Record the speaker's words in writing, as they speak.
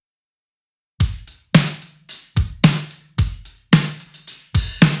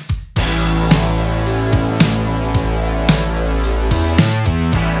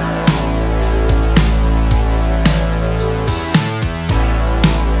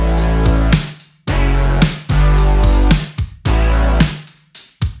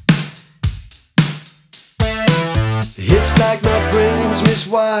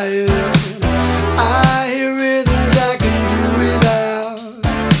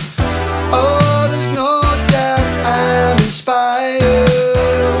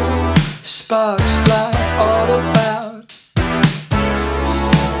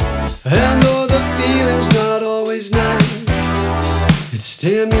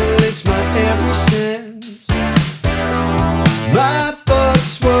stimulates my every sense. My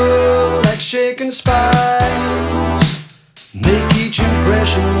thoughts swirl like shaken spires, make each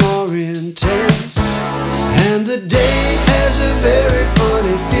impression more intense. And the day has a very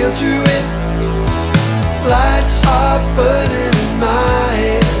funny feel to it. Lights are burning in my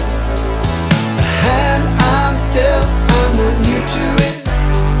head. The hand I'm dealt, I'm not new to it.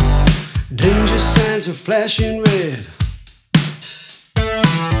 Danger signs are flashing red.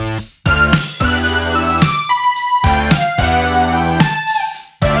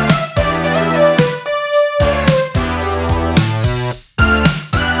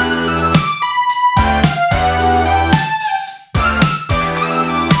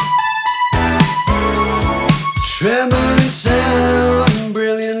 Trembling sound and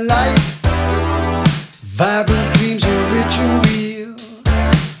brilliant light, vibrant dreams are rich and real.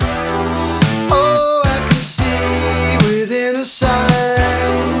 Oh, I can see within a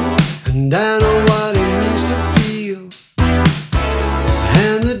sign, and I know what it means to feel.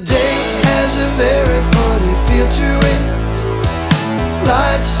 And the day has a very funny feel to it.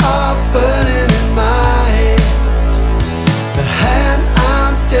 Lights are burning in my head. The hand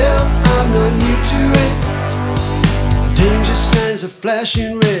I'm dealt, I'm not new to it. Danger signs are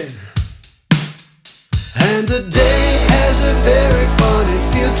flashing red. And the day has a very funny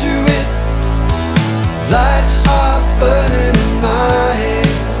feel to it. Lights are burning in my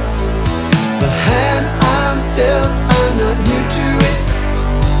head. The hand I'm dealt, I'm not new to it.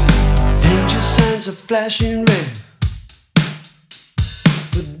 Danger signs are flashing red.